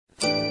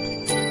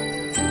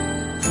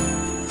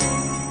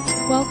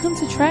Welcome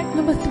to track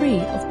number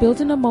 3 of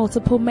Building a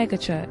Multiple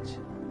Megachurch.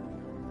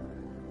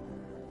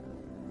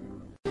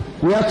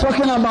 We are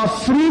talking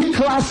about 3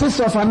 classes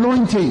of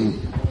anointing.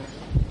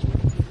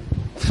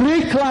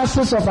 3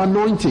 classes of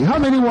anointing. How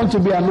many want to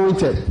be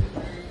anointed?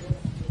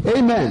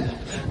 Amen.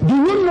 Do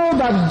you know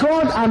that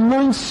God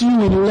anoints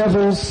you in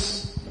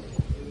levels?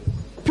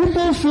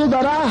 People feel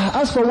that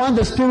as for when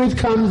the Spirit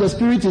comes, the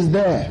Spirit is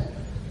there.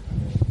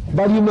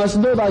 But you must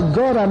know that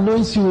God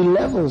anoints you in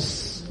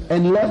levels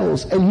and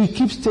levels, and He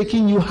keeps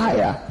taking you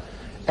higher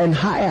and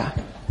higher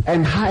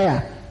and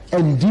higher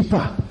and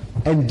deeper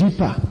and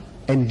deeper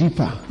and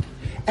deeper.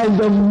 And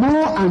the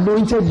more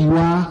anointed you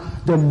are,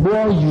 the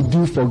more you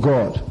do for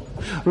God.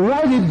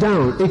 Write it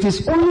down. It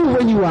is only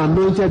when you are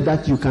anointed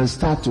that you can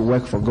start to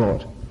work for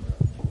God.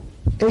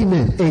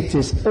 Amen. It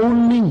is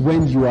only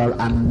when you are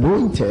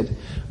anointed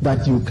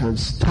that you can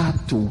start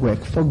to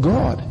work for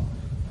God.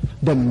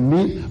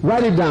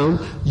 Write it down.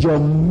 Your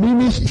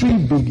ministry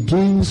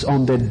begins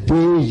on the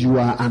day you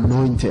are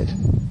anointed.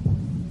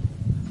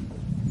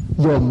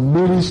 Your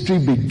ministry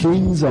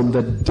begins on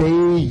the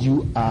day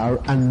you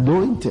are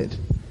anointed.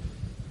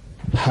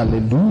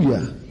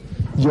 Hallelujah.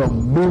 Your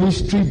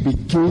ministry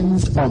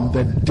begins on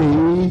the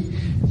day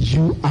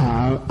you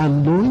are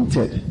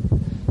anointed.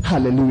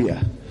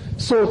 Hallelujah.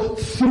 So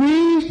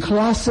 3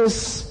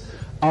 classes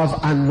of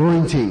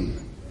anointing.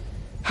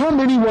 How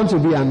many want to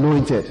be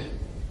anointed?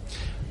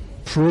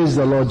 Praise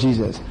the Lord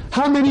Jesus.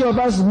 How many of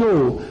us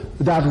know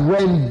that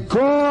when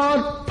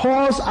God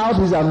pours out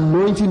His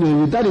anointing on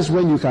you, that is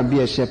when you can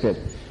be a shepherd?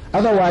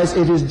 Otherwise,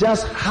 it is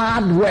just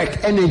hard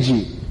work,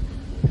 energy.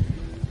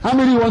 How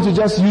many want to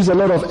just use a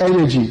lot of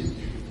energy?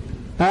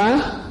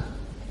 Huh?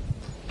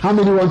 How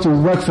many want to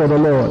work for the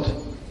Lord?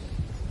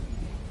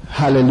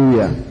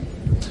 Hallelujah.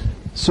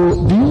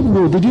 So,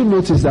 did you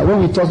notice that when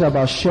we talked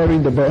about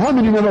sharing the burden, how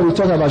many remember we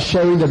talked about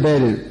sharing the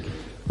burden?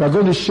 We are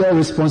going to share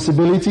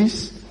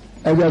responsibilities,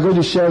 and we are going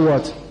to share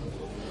what?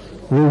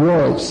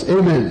 Rewards.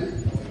 Amen.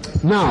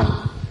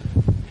 Now,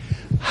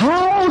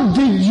 how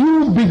did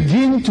you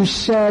begin to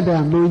share the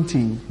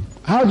anointing?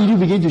 How did you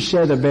begin to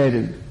share the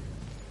burden?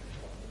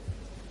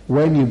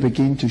 When you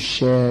begin to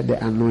share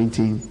the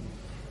anointing,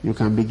 you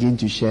can begin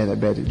to share the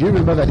burden. Do you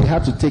remember that you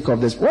had to take off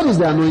this? What is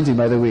the anointing,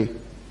 by the way?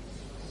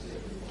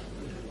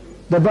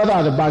 The brother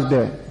at the back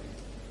there.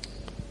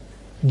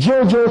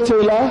 Jojo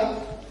Taylor,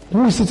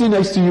 who is sitting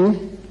next to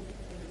you?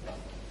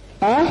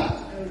 Huh?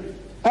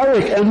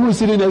 Eric, and who is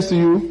sitting next to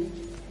you?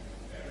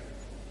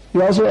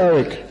 You're also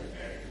Eric.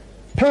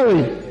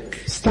 Perry,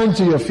 stand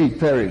to your feet,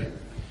 Perry.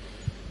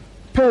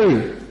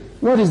 Perry,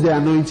 what is the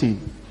anointing?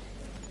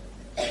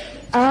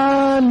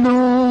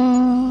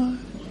 Anointing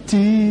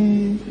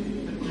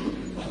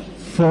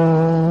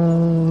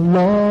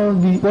follow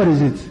me. What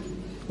is it?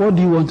 What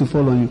do you want to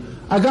follow you?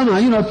 Agama, are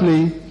you not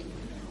playing?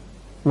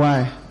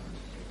 Why?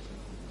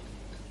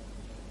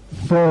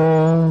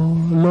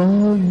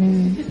 Follow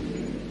me.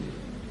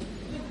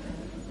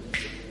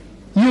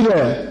 You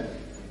there?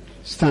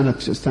 Stand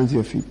up, stand to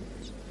your feet.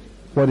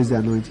 What is the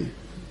anointing?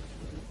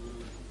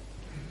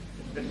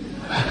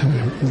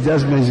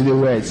 Just mention the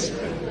words.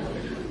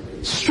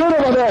 Straight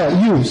over there,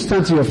 you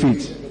stand to your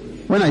feet.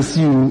 When I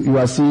see you, you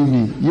are seeing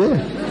me. Yeah,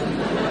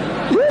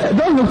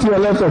 don't look to your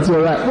left or to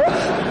your right.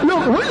 Well,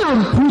 look, when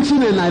I'm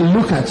preaching and I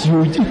look at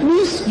you, it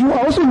means you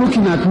are also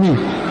looking at me.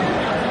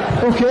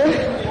 Okay?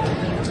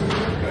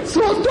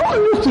 So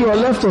don't look to your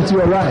left or to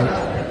your right.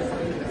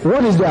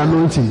 What is the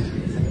anointing?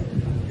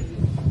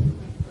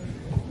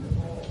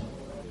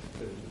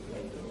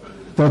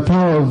 The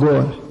power of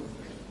God.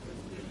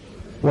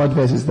 What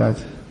verse is that?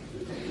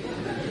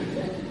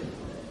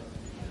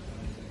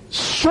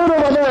 Straight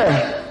over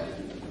there.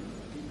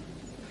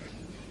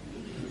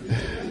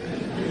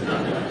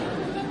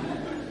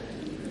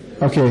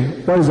 Okay,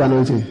 what is the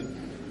anointing?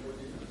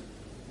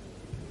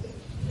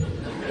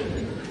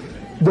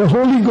 The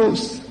Holy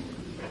Ghost.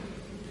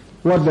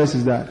 What verse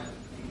is that?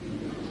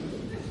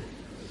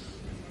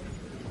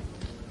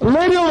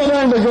 Lady over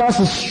there in the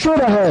glasses, straight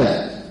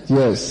ahead.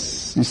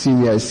 Yes, you see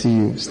me, I see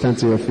you. Stand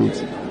to your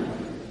feet.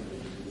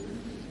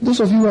 Those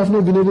of you who have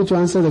not been able to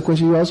answer the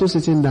question, you are also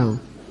sitting down.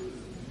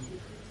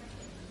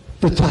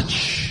 The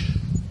touch.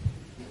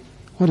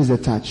 What is the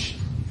touch?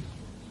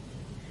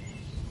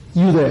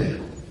 You there.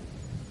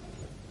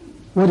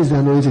 What is the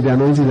anointing? The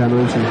anointing, the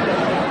anointing.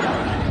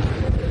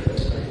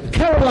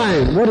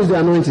 Caroline, what is the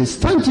anointing?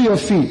 Stand to your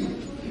feet.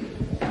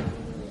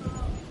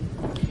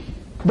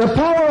 The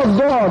power of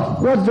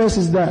God. What verse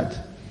is that?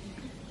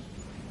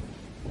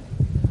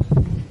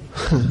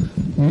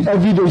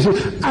 Every day you say,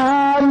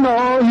 I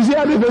know. You see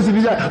how the verse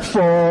is that?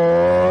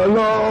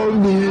 Follow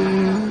me.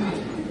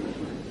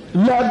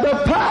 Let the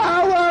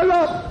power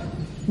of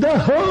the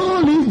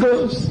Holy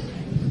Ghost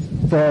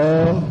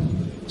fall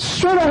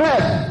straight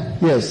ahead.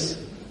 Yes.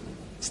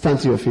 Stand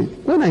to your feet.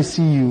 When I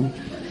see you,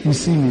 you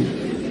see me.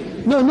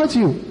 No, not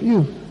you.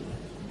 You.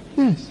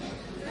 Yes.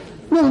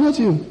 No, not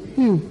you.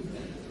 You.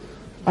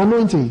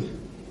 Anointing.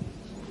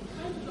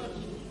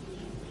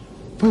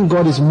 When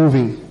God is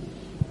moving,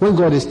 when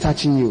God is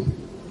touching you,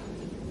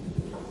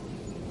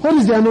 What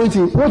is the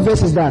anointing? What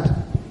verse is that?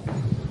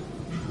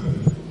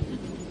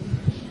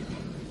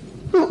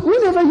 No,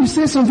 whenever you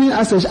say something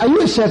as are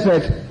you a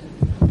shepherd?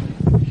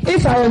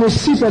 If I am a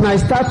sheep and I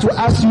start to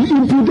ask you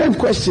impudent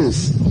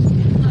questions,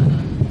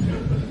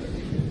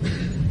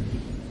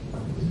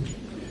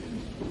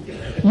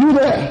 you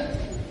there?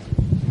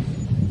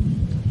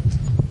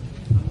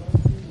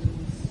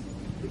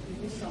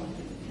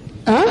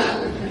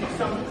 Huh?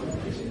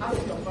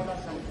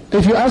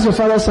 If you ask your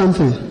father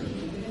something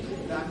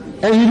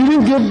and he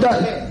didn't give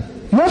that,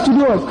 you have to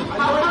do what?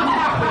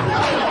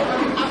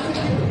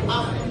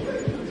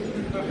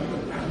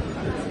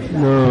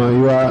 No,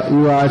 you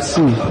are at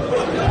sea.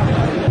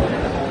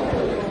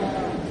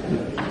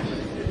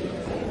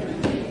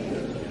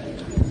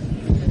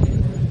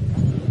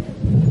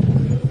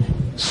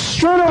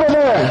 Straight over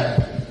there.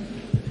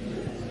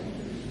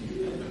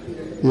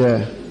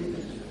 Yeah.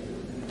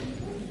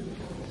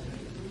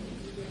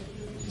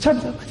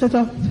 Chapter.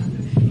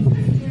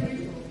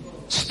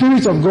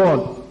 Spirit of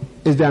God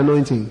is the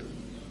anointing.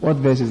 What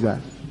verse is that?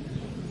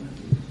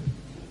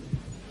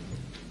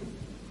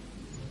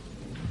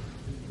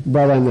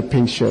 Brother in the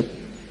pink shirt,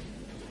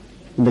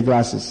 in the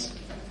glasses.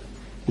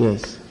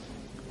 Yes.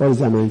 What is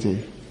the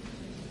anointing?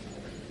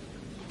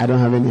 I don't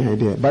have any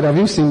idea. But have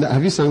you sung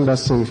that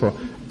song before?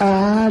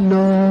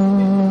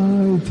 Anointing.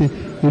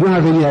 You don't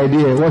have any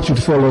idea what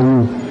should follow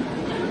you.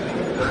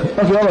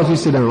 Okay, all of you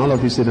sit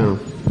down.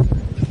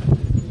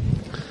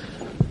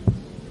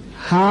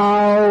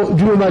 How,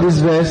 do you remember this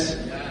verse?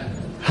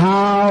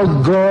 How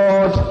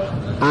God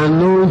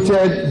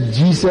anointed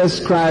Jesus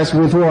Christ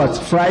with what?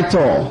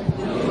 Fritol,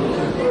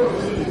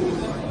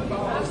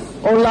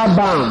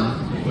 Olabam,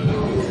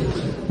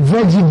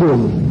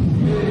 Vegibone.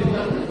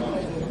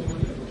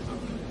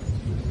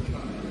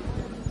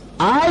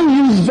 I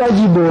use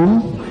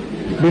Vegibone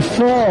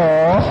before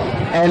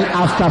and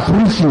after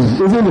preaching,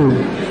 isn't it?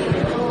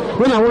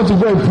 When I want to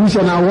go and preach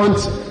and I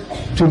want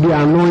to be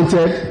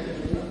anointed,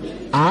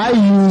 I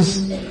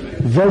use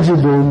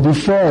Vegibone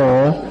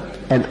before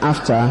and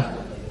after.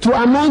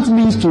 To anoint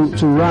means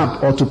to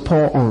rub or to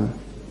pour on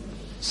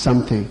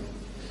something.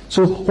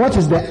 So what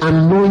is the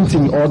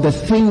anointing or the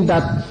thing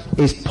that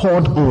is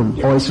poured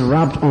on or is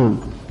rubbed on?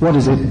 What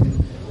is it?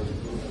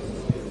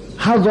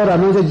 How God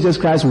anointed Jesus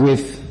Christ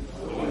with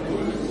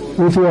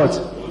what?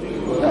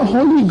 The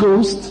Holy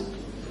Ghost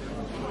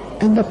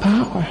and the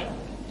power.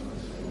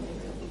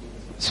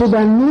 So the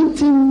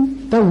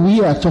anointing that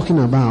we are talking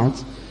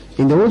about,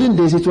 in the olden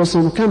days it was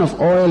some kind of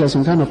oil or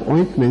some kind of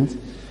ointment,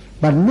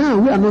 but now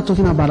we are not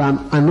talking about an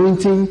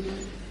anointing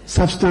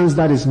substance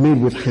that is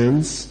made with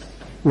hands.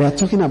 We are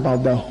talking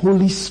about the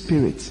Holy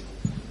Spirit.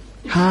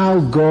 How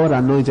God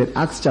anointed,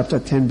 Acts chapter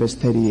 10 verse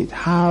 38,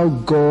 how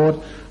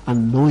God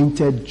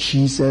anointed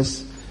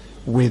Jesus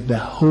with the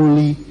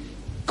Holy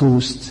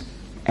Ghost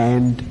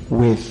and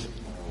with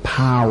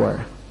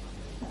power.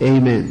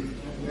 Amen.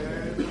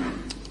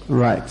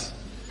 Right.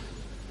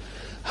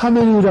 How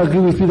many would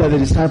agree with me that the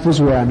disciples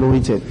were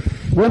anointed?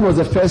 When was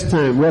the first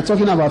time? We are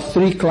talking about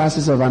 3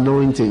 classes of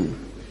anointing.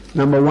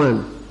 Number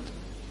 1,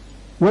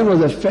 when was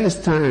the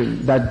first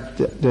time that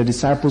the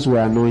disciples were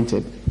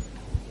anointed?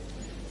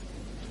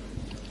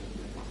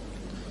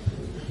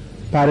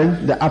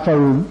 Pardon? The upper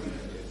room?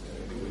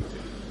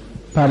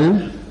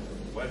 Pardon?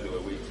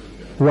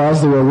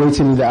 Whilst they were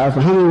waiting in the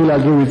upper. How many will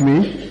agree with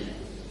me?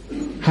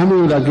 How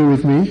many will agree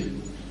with me?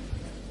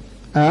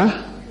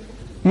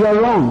 You are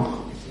wrong.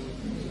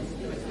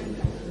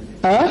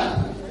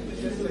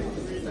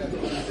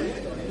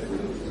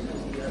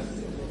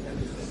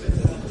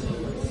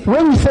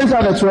 When we sent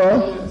out the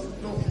 12,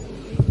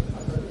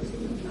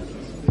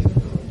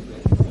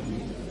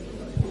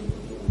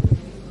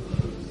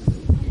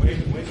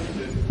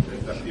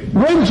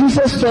 when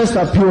Jesus first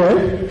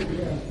appeared,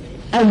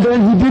 and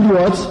then he did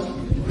what?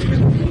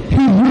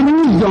 He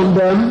breathed on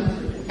them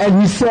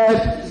and he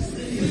said,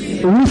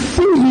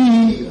 receive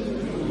ye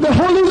the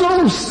Holy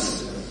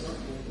Ghost.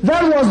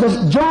 That was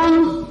the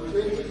John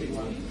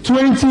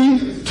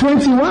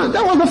 20:21.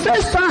 That was the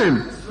first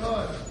time.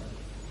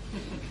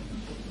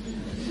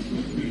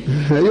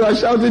 You are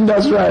shouting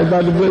that's right,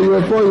 but you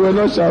were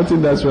not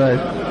shouting that's right.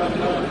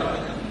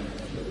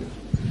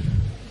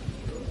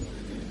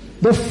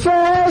 The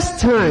first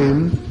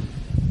time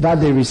that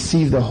they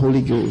received the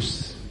Holy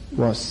Ghost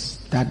was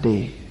that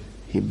day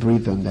he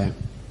breathed on them.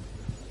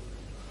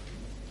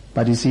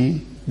 But you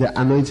see, the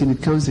anointing,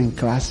 it comes in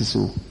classes.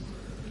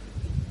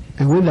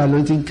 And when the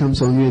anointing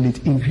comes on you and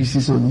it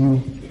increases on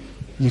you,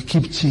 you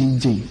keep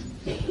changing.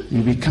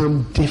 You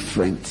become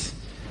different.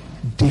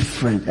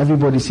 Different.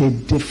 Everybody say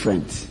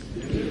different.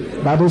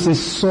 Bible says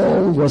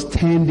Saul was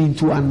turned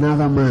into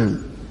another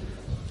man.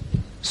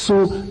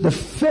 So the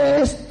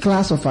first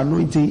class of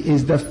anointing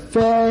is the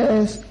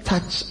first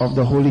touch of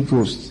the Holy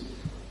Ghost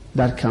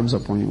that comes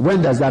upon you.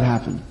 When does that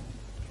happen?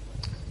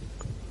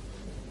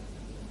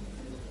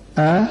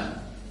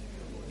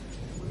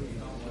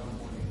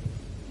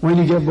 When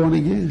you get born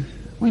again.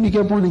 When you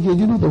get born again,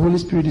 you know the Holy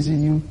Spirit is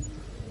in you.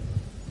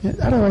 Yeah,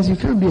 otherwise you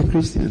can't be a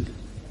Christian.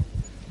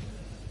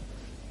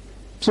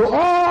 So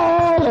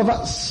all of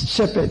us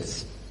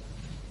shepherds,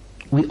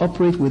 we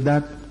operate with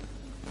that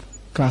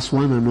class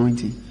 1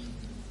 anointing.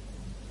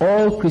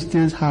 All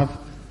Christians have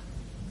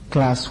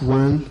class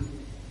 1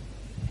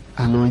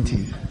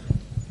 anointing.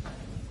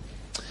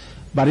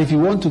 But if you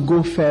want to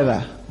go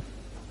further,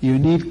 you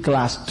need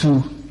class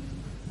 2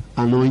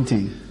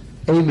 anointing.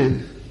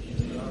 Amen.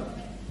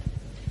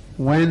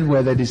 When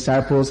were the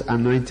disciples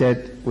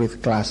anointed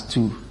with class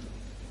 2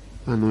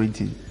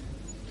 anointing?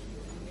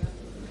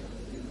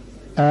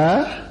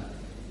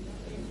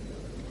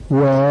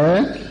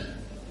 When?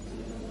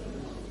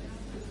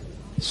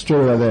 Straight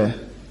over there.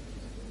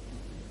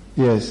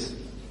 Yes.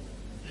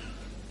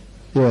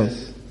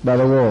 Yes. By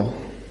the wall.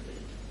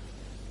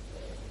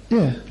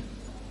 Yeah.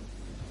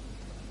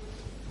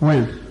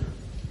 When?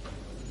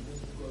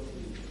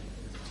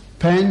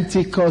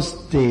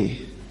 Pentecost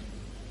Day.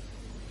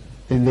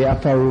 In the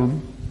upper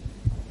room,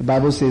 the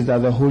Bible says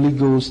that the Holy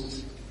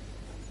Ghost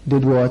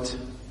did what?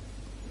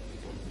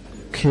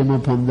 Came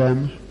upon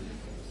them.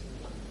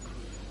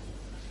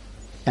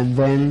 And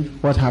then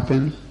what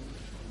happened?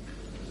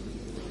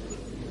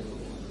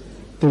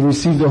 They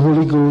received the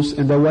Holy Ghost,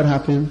 and then what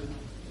happened?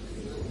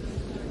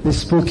 They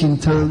spoke in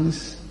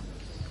tongues.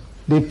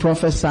 They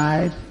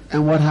prophesied,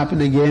 and what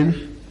happened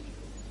again?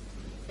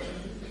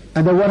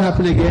 And then what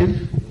happened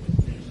again?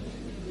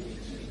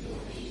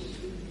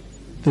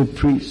 They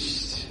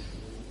preached.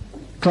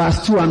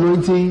 Class 2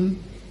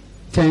 anointing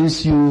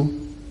turns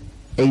you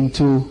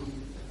into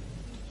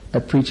a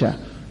preacher.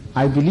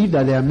 I believe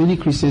that there are many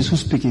Christians who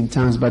speak in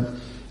tongues, but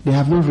they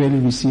have not really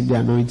received the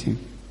anointing.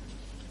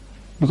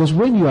 Because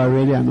when you are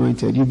really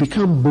anointed, you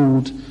become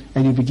bold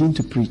and you begin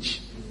to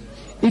preach.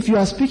 If you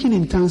are speaking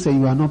in tongues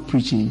and you are not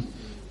preaching,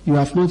 you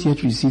have not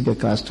yet received the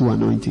class 2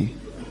 anointing.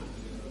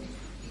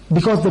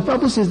 Because the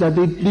Bible says that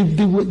they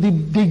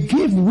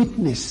gave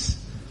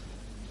witness.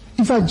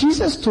 In fact,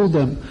 Jesus told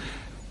them,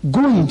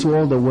 go into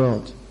all the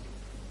world.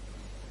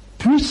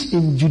 Preach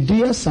in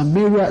Judea,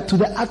 Samaria, to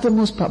the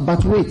uttermost part.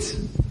 But wait,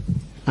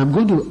 I'm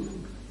going to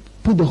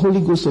put the Holy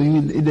Ghost on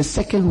you in the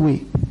second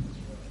way.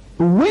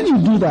 When you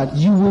do that,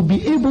 you will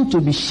be able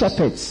to be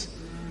shepherds,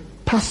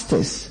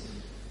 pastors.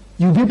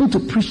 You'll be able to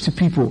preach to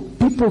people.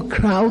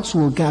 Crowds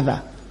will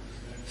gather.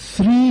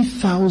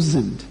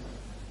 3,000.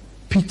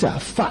 Peter,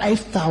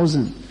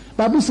 5,000.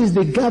 Bible says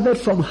they gathered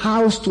from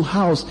house to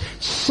house.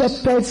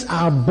 Shepherds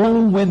are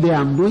born when they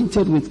are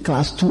anointed with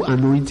class 2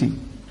 anointing.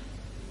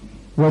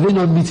 Were they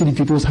not meeting in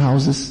people's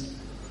houses?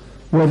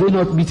 Were they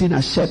not meeting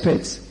as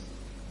shepherds?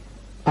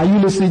 Are you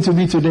listening to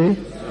me today?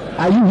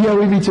 Are you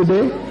hearing me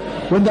today?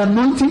 When the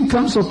anointing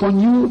comes upon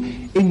you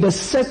in the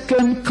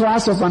second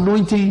class of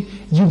anointing,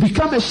 you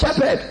become a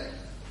shepherd.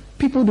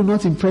 People do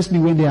not impress me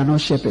when they are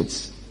not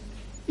shepherds.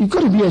 You've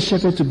got to be a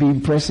shepherd to be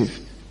impressive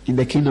in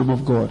the kingdom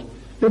of God.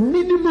 The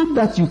minimum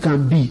that you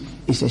can be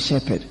is a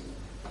shepherd.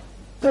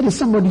 That is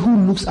somebody who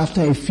looks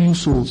after a few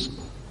souls.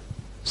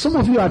 Some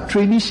of you are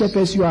trainee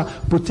shepherds, you are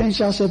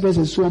potential shepherds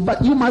and so on,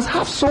 but you must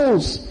have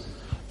souls.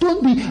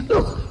 Don't be,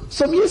 look,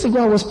 some years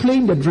ago I was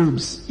playing the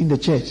drums in the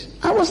church.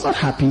 I was not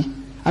happy.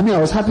 I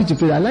was happy to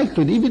play. I like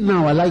playing. Even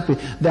now I like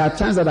playing. There are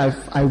times that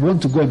I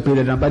want to go and play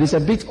the drum, but it's a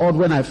bit odd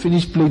when I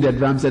finish playing the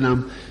drums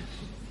and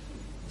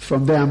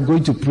from there I'm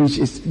going to preach.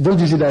 Don't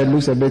you see that it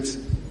looks a bit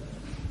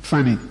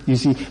funny? You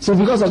see. So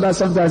because of that,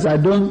 sometimes I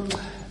don't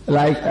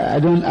like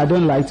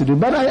to do it.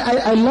 But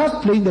I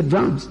love playing the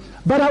drums.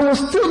 But I was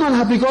still not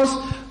happy because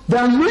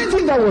the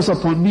anointing that was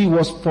upon me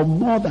was for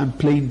more than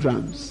playing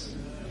drums.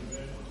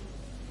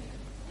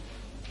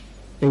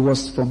 It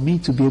was for me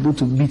to be able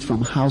to meet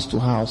from house to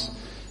house,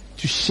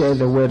 to share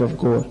the word of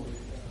God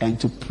and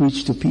to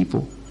preach to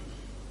people.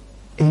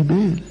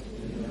 Amen.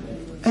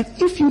 And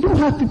if you don't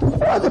have people,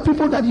 who are the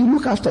people that you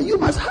look after? You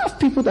must have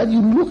people that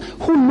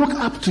who look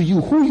up to you,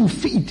 who you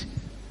feed.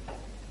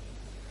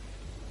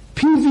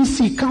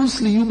 PVC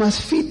counseling, you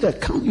must feed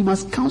you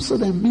must counsel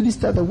them,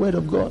 minister the word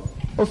of God.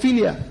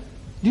 Ophelia,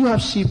 do you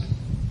have sheep?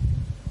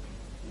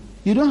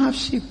 You don't have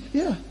sheep?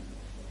 Yeah.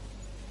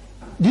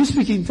 Do you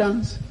speak in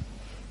tongues?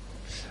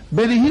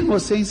 Benny Hinn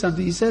was saying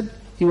something. He said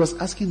he was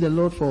asking the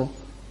Lord for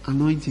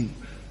anointing.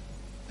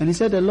 And he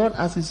said the Lord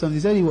asked him something. He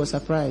said he was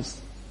surprised.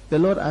 The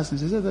Lord asked him.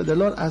 He said that the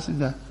Lord asked him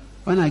that,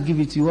 when I give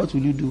it to you, what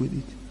will you do with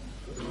it?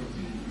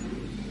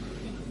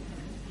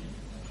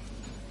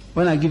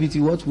 When I give it to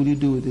you, what will you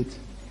do with it?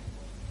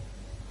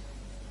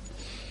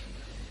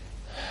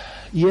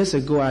 Years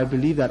ago, I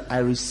believe that I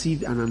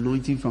received an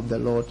anointing from the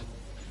Lord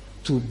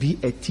to be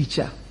a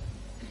teacher.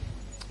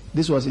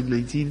 This was in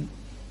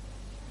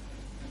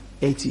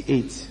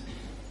 1988.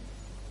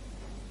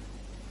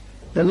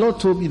 The Lord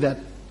told me that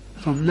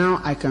from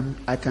now I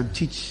can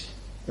teach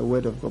the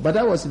word of God. But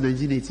that was in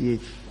 1988.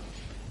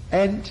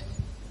 And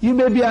you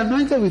may be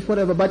anointed with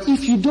whatever, but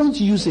if you don't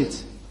use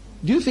it,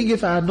 do you think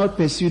if I had not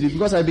pursued it,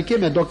 because I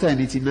became a doctor in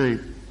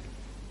 1989,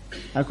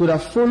 I could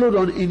have followed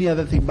on any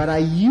other thing, but I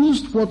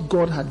used what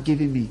God had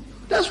given me.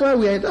 That's why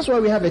we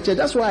have a church.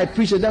 That's why I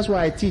preach it. That's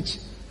why I teach.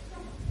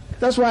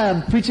 That's why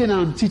I'm preaching,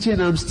 I'm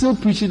teaching, I'm still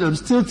preaching, I'm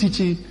still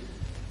teaching.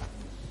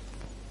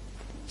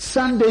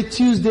 Sunday,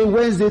 Tuesday,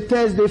 Wednesday,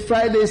 Thursday,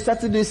 Friday,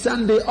 Saturday,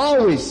 Sunday,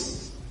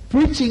 always.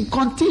 Preaching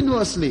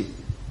continuously.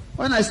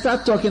 When I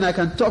start talking, I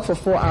can talk for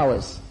 4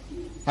 hours.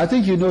 I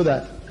think you know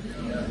that.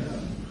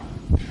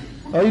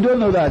 Or you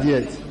don't know that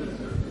yet?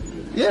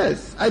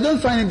 Yes, I don't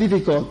find it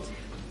difficult.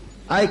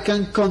 I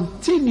can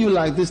continue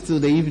like this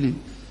till the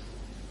evening.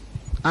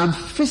 I'm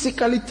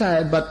physically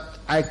tired, but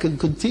I can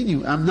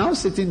continue. I'm now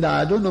sitting down.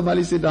 I don't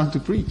normally sit down to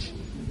preach.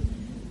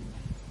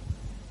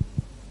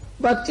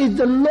 But if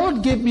the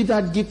Lord gave me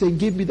that gift and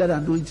gave me that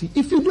anointing,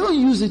 if you don't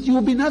use it, you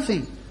will be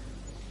nothing.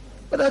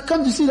 But I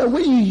come to see that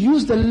when you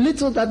use the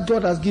little that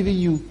God has given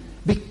you,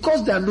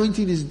 because the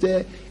anointing is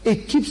there,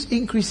 it keeps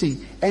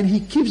increasing. And He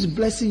keeps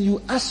blessing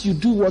you as you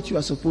do what you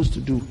are supposed to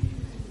do.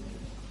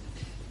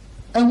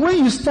 And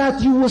when you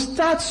start, you will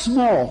start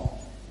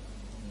small.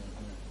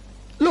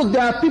 Look,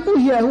 there are people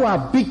here who are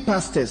big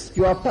pastors.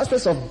 You are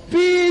pastors of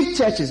big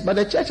churches, but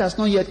the church has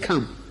not yet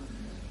come.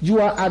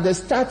 You are at the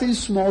starting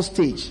small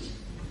stage.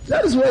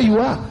 That is where you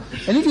are.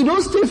 And if you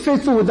don't stay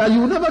faithful with that,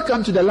 you will never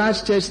come to the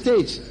large church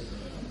stage.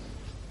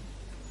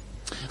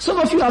 Some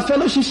of you are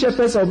fellowship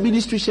shepherds or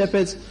ministry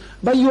shepherds,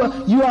 but you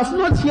have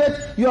not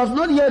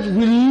yet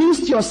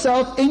released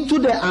yourself into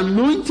the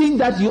anointing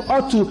that you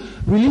ought to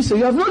release.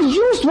 You have not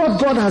used what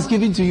God has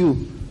given to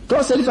you.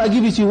 God said, if I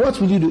give it to you,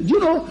 what will you do? Do you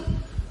know,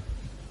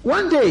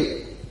 one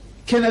day,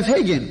 Kenneth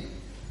Hagin,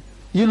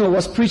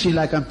 was preaching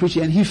like I'm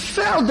preaching, and he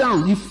fell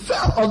down. He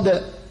fell on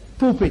the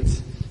pulpit.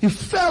 He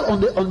fell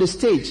on the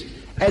stage,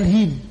 and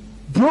he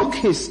broke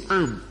his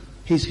arm,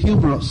 his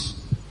humerus.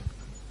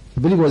 I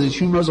believe it was his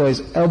humerus or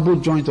his elbow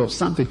joint or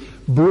something.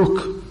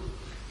 Broke.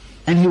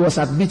 And he was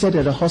admitted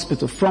at the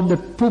hospital. From the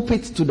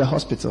pulpit to the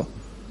hospital.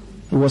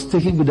 He was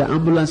taken with the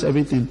ambulance,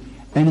 everything.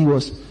 And he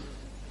was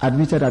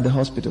admitted at the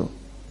hospital.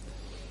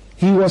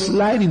 He was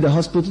lying in the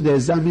hospital. They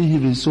examined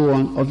him and so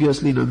on.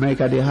 Obviously in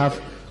America they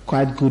have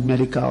quite good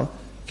medical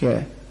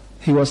care.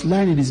 He was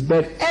lying in his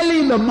bed early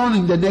in the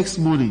morning, the next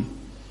morning,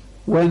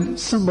 when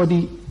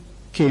somebody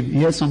came.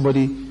 He heard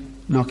somebody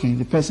knocking.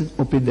 The person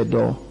opened the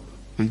door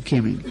and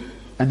came in.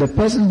 And the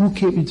person who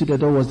came into the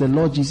door was the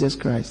Lord Jesus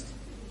Christ.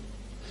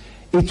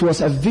 It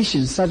was a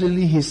vision.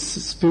 Suddenly his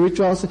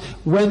spiritual...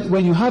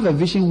 When you have a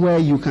vision where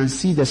you can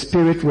see the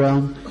spirit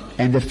realm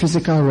and the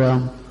physical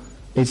realm,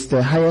 it's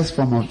the highest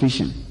form of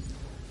vision.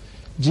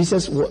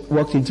 Jesus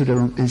walked into the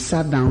room and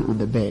sat down on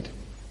the bed.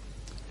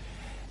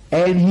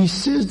 And he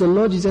says the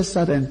Lord Jesus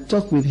sat and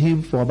talked with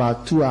him for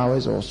about 2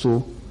 hours or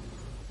so,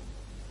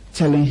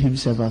 telling him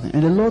several things.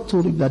 And the Lord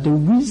told him that the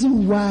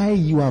reason why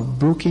you have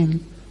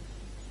broken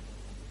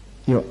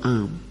your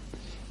arm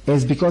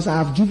is because I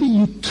have given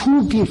you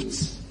 2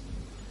 gifts.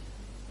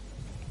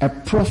 A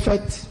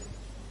prophet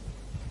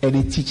and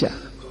a teacher.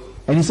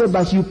 And he said,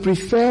 but you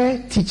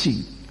prefer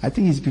teaching. I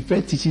think he's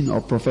preferred teaching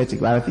or prophetic,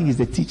 but I think it's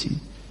the teaching.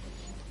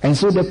 And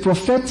so the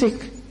prophetic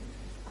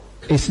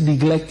is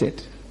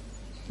neglected.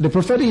 The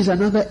prophetic is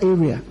another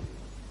area.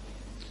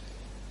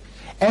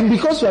 And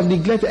because you have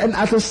neglected, and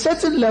at a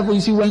certain level,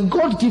 you see, when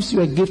God gives you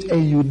a gift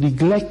and you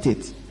neglect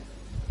it,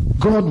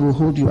 God will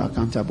hold you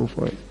accountable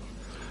for it.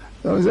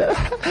 So he said,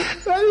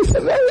 it's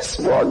a very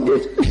small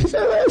gift. It's a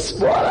very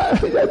small.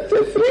 3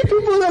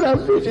 people that are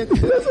preaching.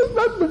 This is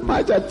not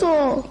much at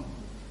all.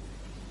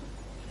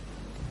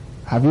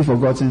 Have you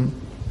forgotten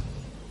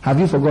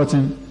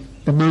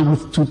the man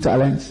with 2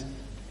 talents,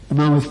 the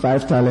man with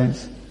 5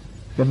 talents,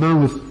 the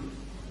man with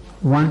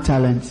 1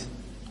 talent?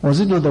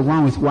 Was it not the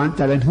one with 1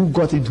 talent who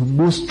got into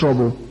most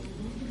trouble?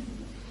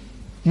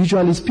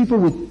 Usually it's people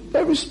with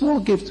very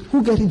small gifts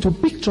who get into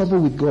big trouble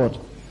with God.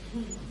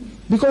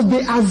 Because they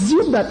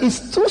assume that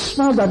it's too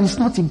small that it's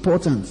not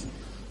important.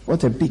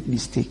 What a big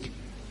mistake.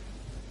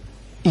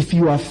 If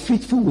you are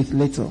faithful with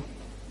little,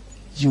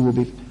 you will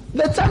be.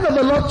 The time that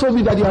the Lord told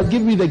me that He has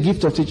given me the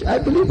gift of teaching, I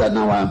believe that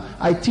now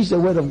I teach the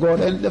Word of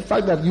God, and the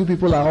fact that you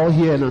people are all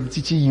here and I'm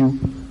teaching you,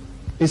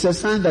 it's a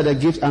sign that the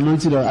gift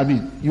anointed,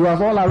 you have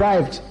all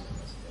arrived.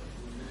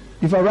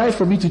 You've arrived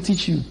for me to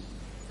teach you.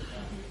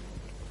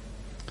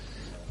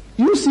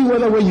 You see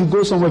whether when you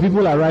go somewhere,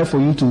 people arrive for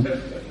you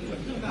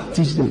to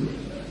teach them.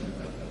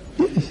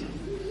 Yes.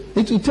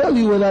 It will tell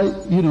you whether,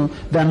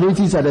 the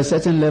anointing is at a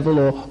certain level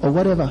or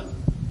whatever.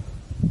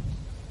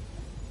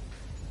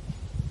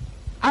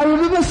 I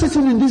remember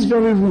sitting in this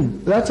very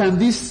room. That time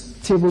these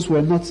tables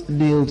were not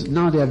nailed.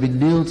 Now they have been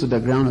nailed to the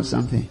ground or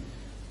something.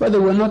 But they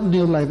were not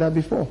nailed like that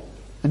before.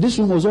 And this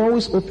room was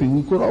always open.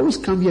 We could always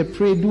come here,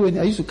 pray, do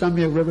anything. I used to come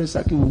here, Reverend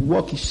Saki would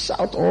walk, he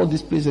shout all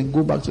this place and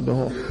go back to the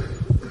hall.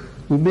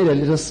 We made a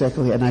little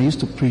circle here and I used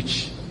to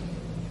preach.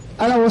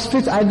 And I was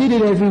faithful. I did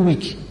it every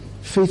week.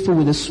 Faithful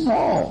with the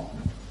small.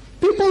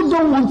 People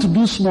don't want to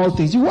do small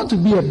things. You want to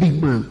be a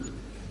big man.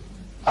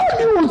 How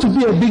do you want to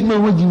be a big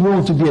man when you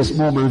want to be a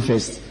small man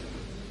first?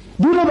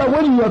 Do you know that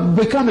when you have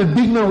become a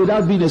big man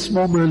without being a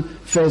small man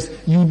first,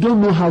 you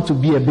don't know how to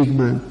be a big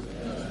man?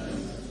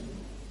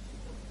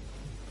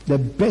 The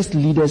best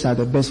leaders are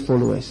the best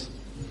followers.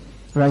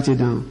 Write it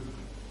down.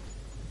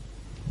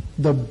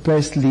 The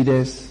best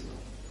leaders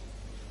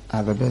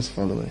are the best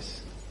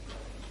followers.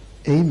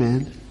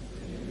 Amen.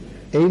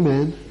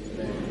 Amen.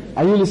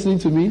 Are you listening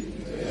to me?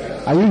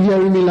 Are you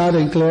hearing me loud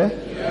and clear?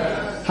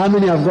 How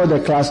many have got the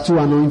class 2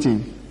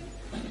 anointing?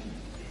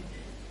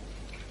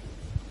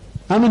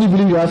 How many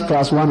believe you have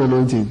class 1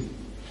 anointing?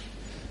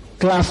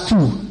 Class 2.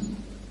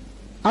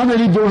 How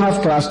many don't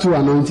have class 2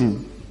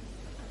 anointing?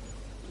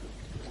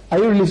 Are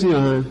you lifting your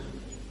hand?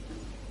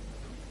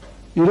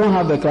 You don't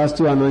have the class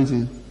 2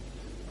 anointing.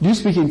 Do you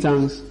speak in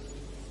tongues?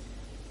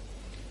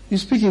 You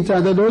speak in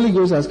tongues, the Holy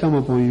Ghost has come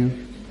upon you.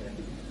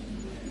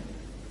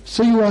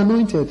 So you are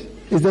anointed.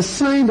 It's the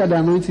sign that the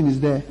anointing is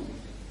there.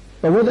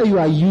 But whether you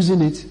are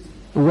using it,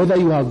 or whether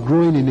you are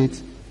growing in it,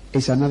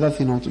 it's another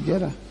thing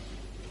altogether.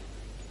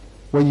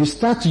 When you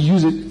start to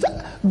use it,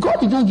 God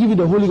did not give you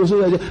the Holy Ghost. For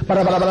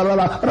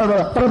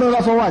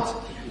what?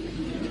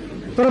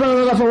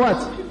 For what?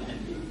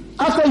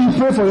 After you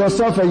pray for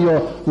yourself and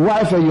your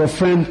wife and your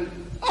friend,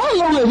 how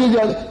long will you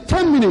do?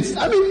 10 minutes.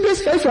 I mean,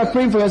 basically, if you are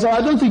praying for yourself,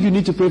 I don't think you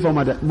need to pray for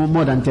more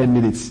than 10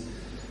 minutes.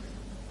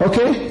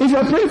 Okay? If you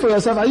are praying for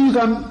yourself, you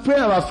can pray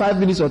about 5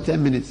 minutes or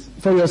 10 minutes.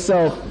 For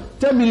yourself,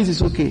 10 minutes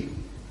is okay.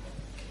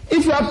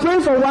 If you are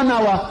praying for 1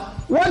 hour,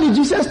 what did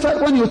Jesus tell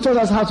when he taught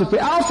us how to pray?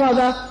 Our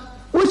Father,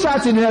 which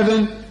art in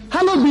heaven,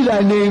 hallowed be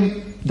thy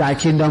name, thy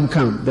kingdom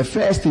come. The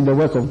first in the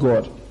work of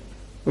God.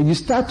 When you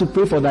start to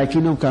pray for thy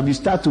kingdom come, you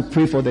start to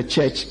pray for the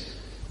church.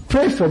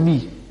 Pray for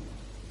me.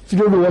 If you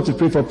don't know what to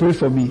pray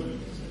for me.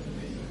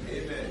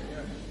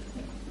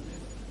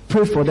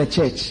 Pray for the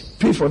church.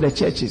 Pray for the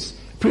churches.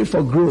 Pray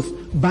for growth.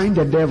 Bind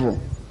the devil.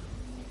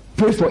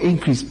 Pray for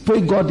increase.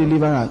 Pray God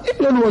deliver us. If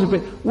you don't know what to pray,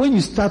 when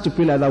you start to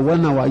pray like that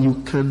 1 hour, you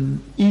can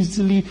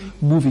easily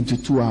move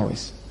into 2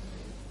 hours.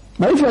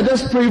 But if you're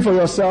just praying for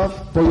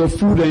yourself, for your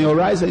food and your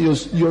rice and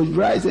your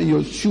rice and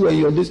your shoe and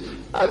your this,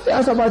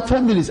 that's about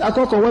 10 minutes.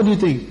 Akoko, what do you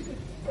think?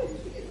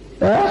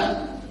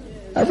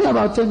 I think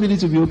about 10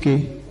 minutes will be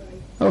okay.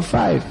 Or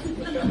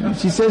 5.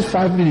 She says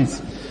 5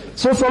 minutes.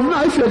 So from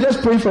now, if you're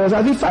just praying for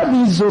yourself, I think 5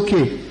 minutes is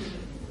okay.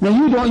 Now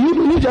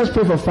you just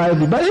pray for 5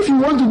 minutes. But if you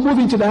want to move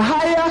into the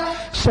higher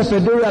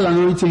shepherdorial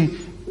anointing,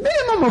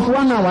 minimum of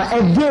 1 hour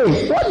a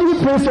day. What do you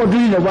pray for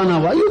during the 1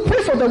 hour? You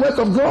pray for the work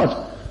of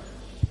God.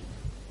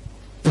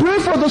 Pray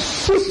for the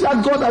sheep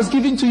that God has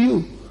given to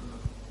you.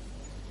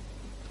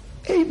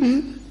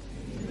 Amen.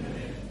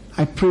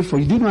 I pray for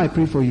you. Do you know I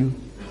pray for you?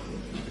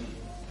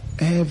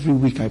 Every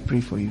week I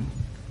pray for you.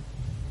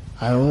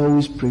 I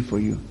always pray for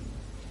you.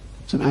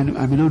 So I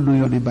may not know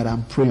your name, but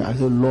I'm praying. I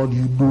say, Lord,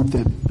 you know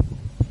them.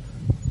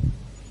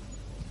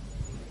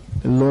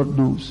 The Lord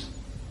knows.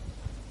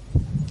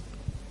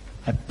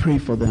 I pray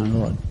for them,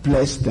 Lord.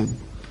 Bless them.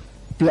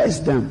 Bless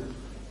them.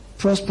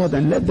 Prosper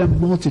them. Let them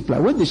multiply.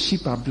 When the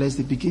sheep are blessed,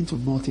 they begin to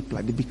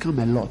multiply. They become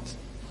a lot.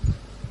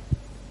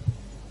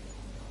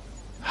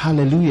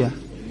 Hallelujah.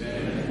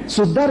 Amen.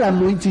 So that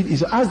anointing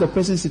is, ask the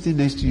person sitting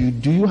next to you,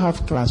 do you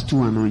have class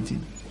 2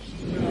 anointing?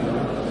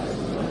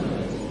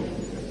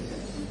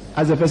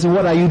 Ask the person,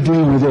 what are you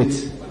doing with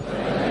it?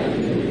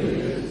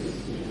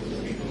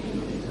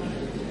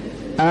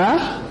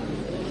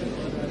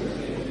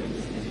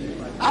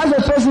 Ask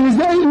the person, is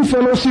there any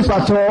fellowship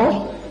at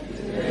all?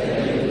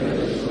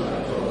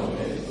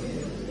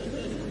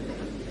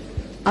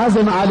 Ask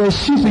them, are the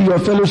sheep in your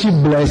fellowship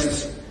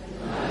blessed?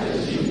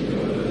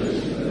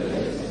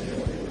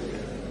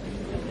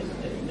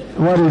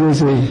 What did they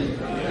say?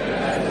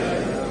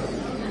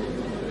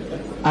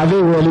 Are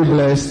they really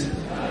blessed?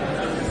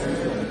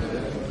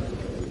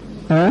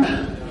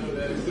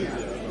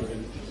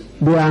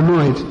 They are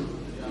annoyed.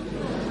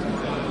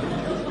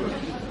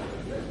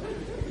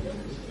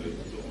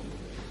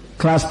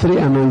 Class 3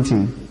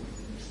 anointing.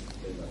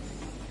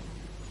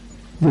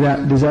 Did the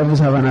disciples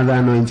have another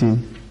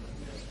anointing?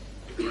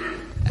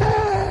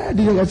 Did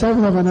the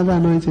disciples have another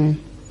anointing?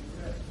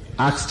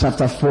 Acts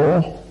chapter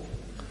 4.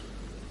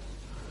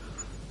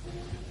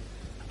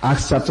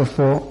 Acts chapter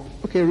 4.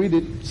 Okay, read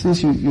it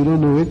since you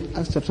don't know it.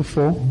 Acts chapter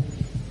 4.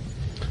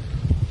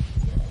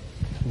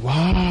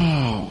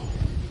 Wow.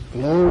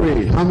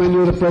 Glory. How many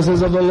of the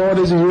presence of the Lord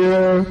is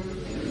here?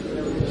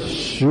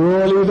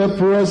 Surely the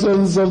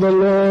presence of the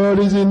Lord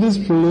is in this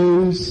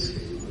place.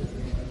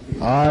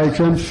 I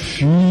can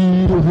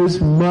feel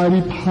His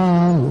mighty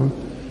power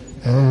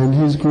and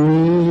His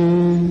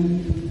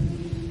grace.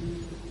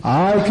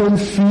 I can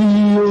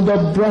feel the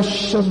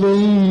brush of the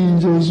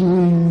angels'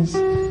 wings.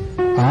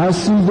 I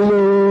see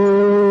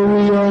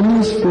glory on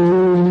His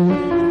face.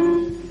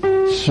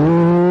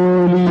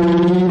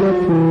 Surely the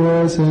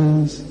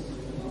presence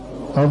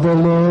of the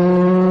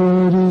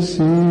Lord is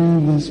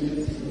in this place.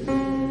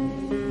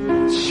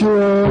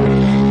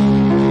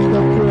 Surely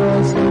the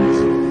presence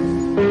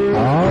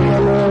of the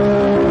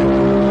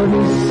Lord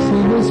is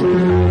in this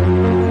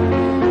place.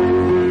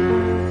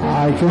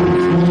 I can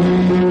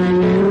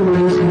feel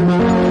His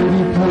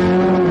mighty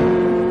power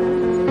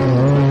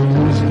and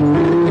His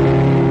grace.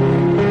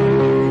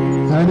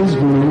 And His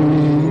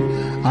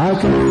grace. I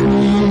can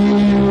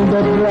feel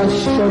the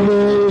brush of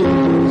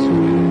angels'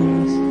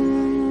 wings.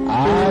 I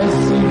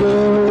see the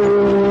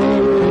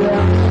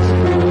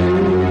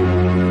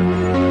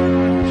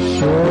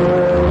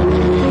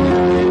surely the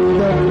presence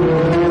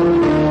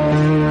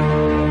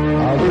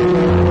of the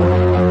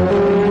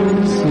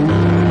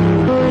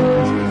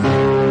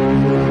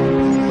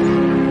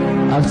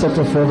Acts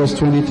chapter 4 verse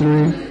 23.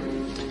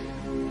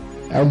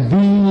 And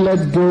being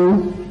let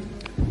go,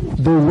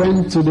 they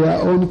went to their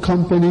own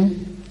company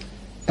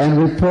and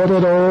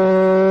reported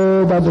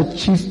all that the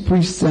chief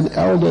priests and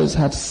elders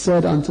had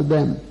said unto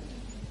them.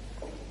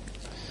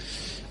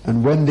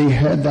 And when they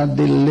heard that,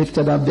 they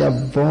lifted up their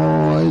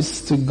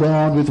voice to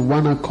God with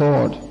one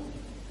accord.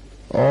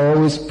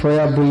 Always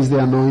prayer brings the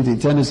anointing.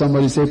 Tell me,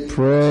 somebody say,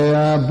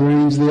 prayer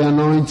brings the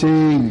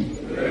anointing.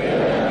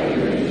 Prayer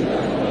brings the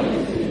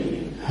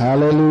anointing.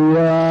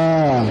 Hallelujah.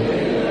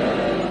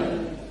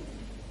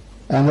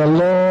 And the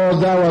Lord,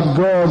 thou art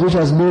God, which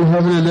has made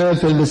heaven and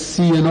earth and the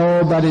sea and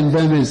all that in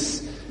them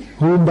is,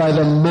 whom by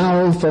the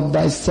mouth of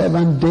thy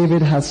servant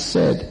David hath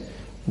said,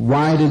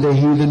 why did the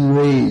heathen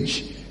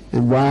rage,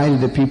 and why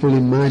did the people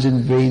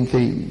imagine vain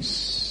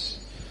things?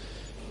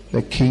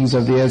 The kings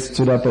of the earth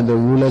stood up, and the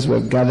rulers were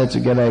gathered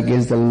together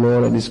against the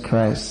Lord and his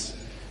Christ.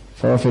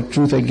 For of a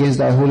truth against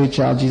thy holy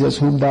child Jesus,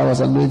 whom thou hast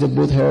anointed,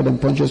 both Herod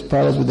and Pontius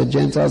Pilate with the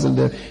Gentiles and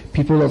the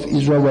people of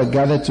Israel were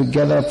gathered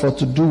together for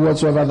to do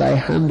whatsoever thy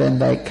hand and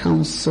thy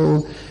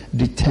counsel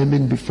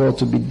determined before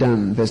to be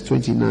done. Verse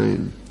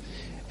 29.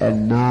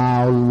 And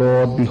now,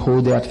 Lord,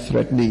 behold their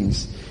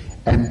threatenings,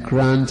 and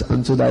grant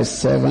unto thy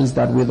servants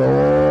that with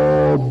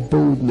all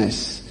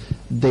boldness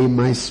they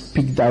might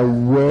speak thy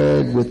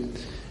word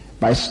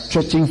by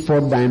stretching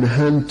forth thine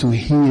hand to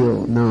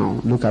heal.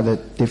 Now, look at the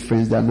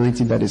difference, the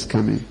anointing that is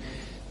coming.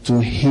 To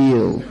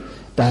heal,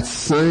 that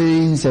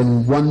signs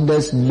and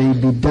wonders may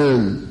be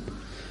done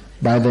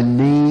by the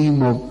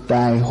name of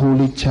thy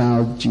holy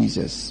child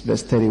Jesus.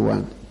 Verse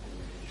 31.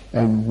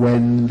 And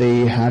when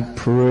they had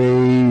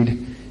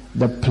prayed,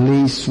 the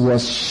place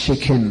was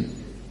shaken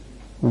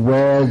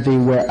where they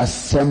were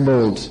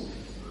assembled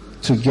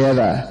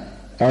together,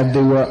 and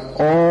they were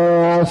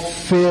all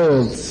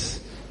filled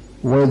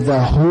with the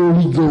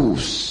Holy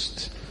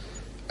Ghost,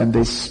 and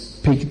they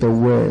speak the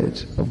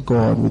word of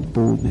God with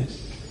boldness.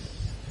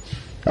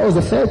 That was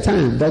the third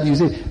time that you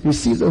say,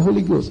 receive the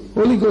Holy Ghost.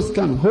 Holy Ghost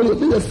coming.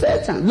 This is the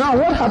third time. Now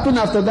what happened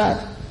after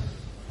that?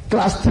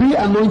 Class 3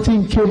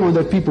 anointing came on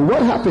the people.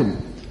 What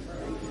happened?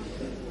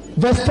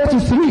 Verse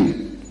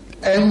 33.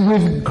 And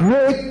with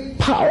great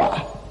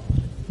power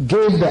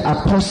gave the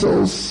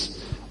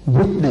apostles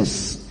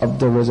witness of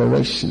the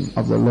resurrection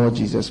of the Lord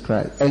Jesus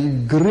Christ.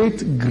 And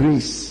great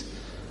grace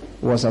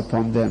was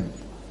upon them.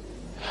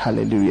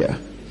 Hallelujah.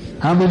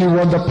 How many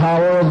want the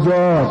power of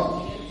God?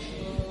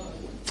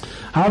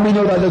 How many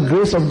know that the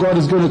grace of God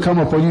is going to come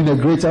upon you in a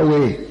greater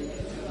way?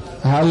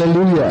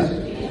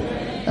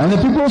 Hallelujah. And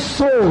the people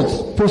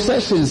sold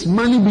possessions.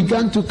 Money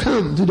began to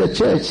come to the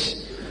church.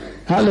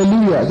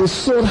 Hallelujah. They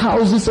sold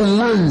houses and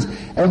lands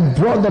and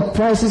brought the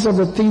prices of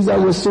the things that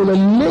were sold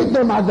and laid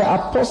them at the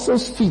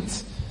apostles'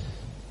 feet.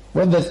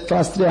 When the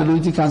class 3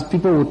 anointing comes,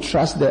 people will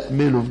trust the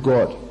men of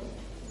God.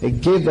 They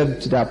gave them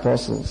to the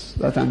apostles.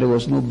 That time there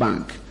was no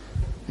bank.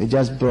 They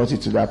just brought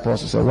it to the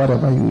apostles. So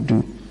whatever you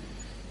do.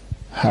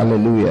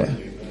 Hallelujah.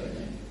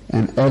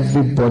 And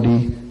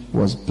everybody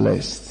was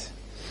blessed.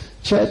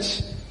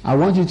 Church, I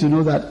want you to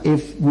know that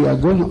if we are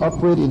going to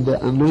operate in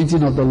the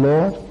anointing of the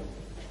Lord,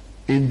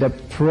 in the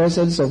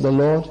presence of the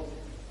Lord,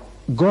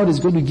 God is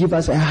going to give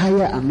us a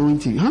higher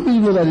anointing. How many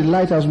know that in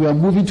Lighthouse we are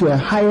moving to a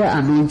higher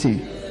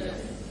anointing?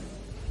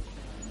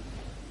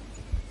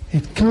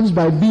 It comes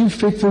by being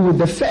faithful with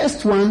the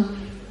first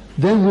one,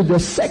 then with the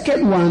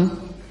second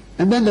one,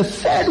 and then the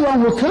third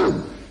one will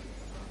come.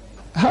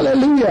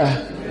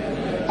 Hallelujah.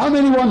 How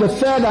many want the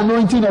third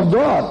anointing of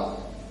God?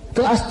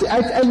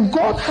 And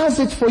God has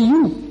it for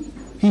you.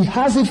 He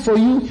has it for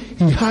you.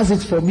 He has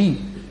it for me.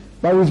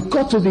 But we've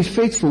got to be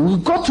faithful.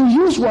 We've got to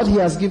use what He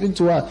has given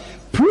to us.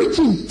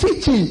 Preaching,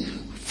 teaching,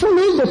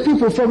 following the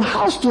people from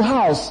house to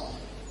house,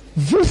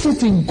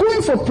 visiting,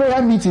 going for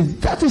prayer meetings.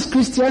 That is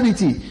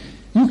Christianity.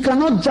 You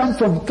cannot jump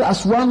from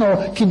class 1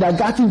 or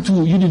kindergarten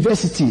to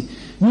university.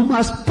 You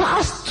must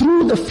pass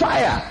through the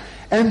fire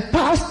and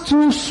pass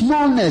through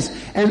smallness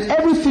and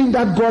everything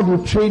that God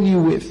will train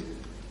you with.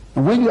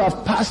 And when you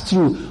have passed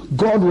through,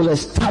 God will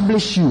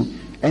establish you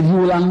and He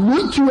will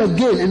anoint you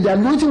again, and the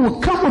anointing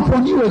will come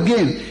upon you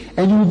again,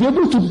 and you will be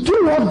able to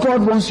do what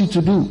God wants you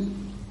to do.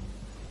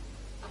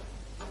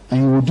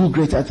 And you will do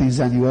greater things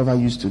than you ever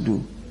used to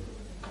do.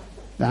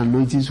 The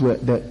anointings were,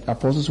 the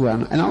apostles were,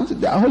 and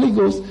the Holy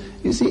Ghost,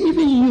 you see,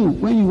 even you,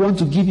 when you want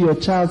to give your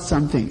child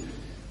something,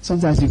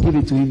 sometimes you give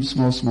it to him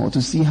small,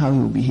 to see how he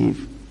will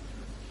behave.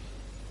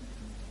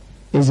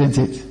 Isn't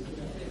it?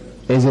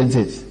 Isn't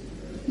it?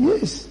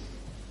 Yes.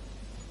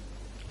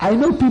 I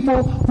know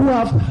people who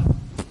have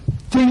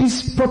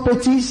things,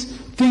 properties,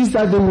 things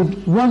that they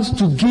would want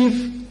to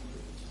give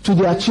to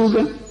their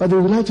children, but they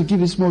would like to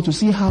give it small to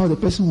see how the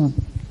person will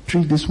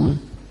treat this one.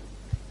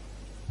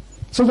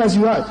 Sometimes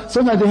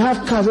they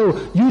have cars.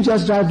 Oh, you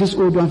just drive this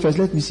old one first.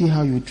 Let me see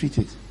how you treat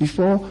it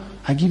before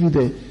I give you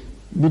the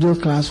middle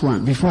class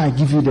one. Before I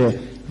give you the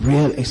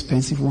real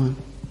expensive one.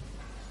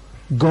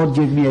 God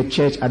gave me a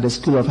church at the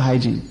School of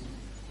Hygiene,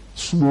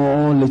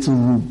 small little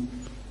room,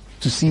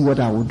 to see what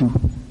I will do,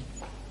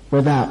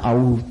 whether I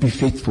will be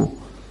faithful.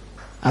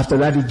 After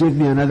that, he gave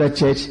me another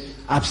church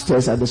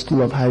upstairs at the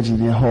School of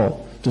Hygiene, a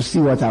hall, to see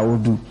what I will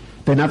do.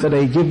 Then after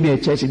that, he gave me a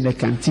church in the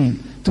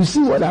canteen to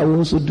see what I will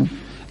also do.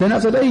 Then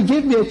after that, he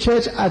gave me a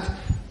church at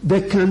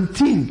the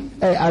canteen,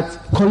 at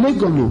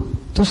Kolegono,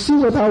 to see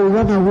what I will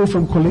run away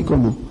from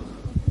Kolegono.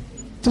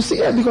 To see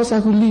it because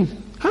I could leave.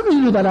 How many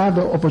know that I have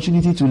the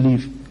opportunity to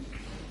leave?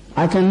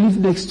 I can leave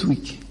next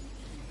week.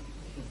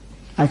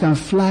 I can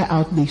fly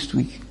out next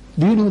week.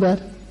 Do you know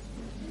that?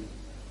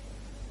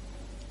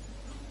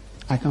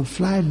 I can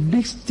fly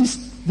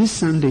this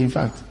Sunday, in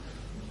fact.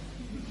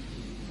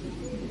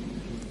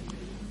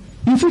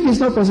 You think it's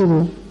not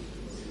possible?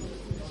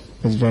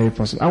 It's very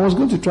possible. I was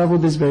going to travel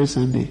this very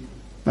Sunday.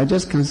 I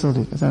just cancelled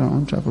it. I said I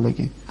won't travel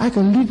again. I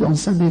can leave on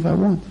Sunday if I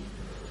want.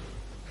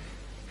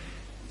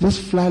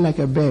 Just fly like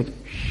a bird.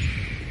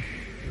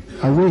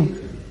 Away.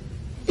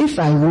 If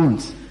I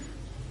want.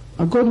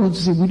 And God wants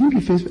to say, will you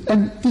be faithful?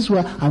 And this is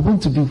why I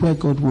want to be where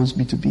God wants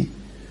me to be.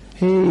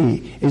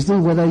 Hey, it's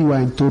not whether you are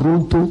in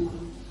Toronto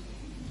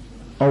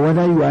or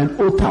whether you are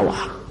in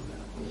Ottawa,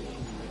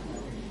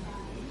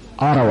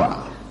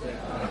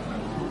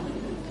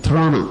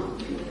 Toronto.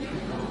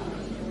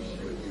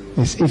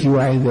 It's if you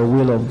are in the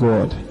will of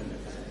God.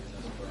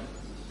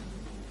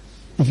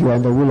 If you are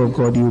in the will of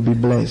God, you will be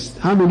blessed.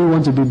 How many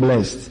want to be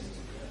blessed?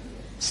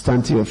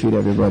 Stand to your feet,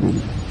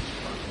 everybody.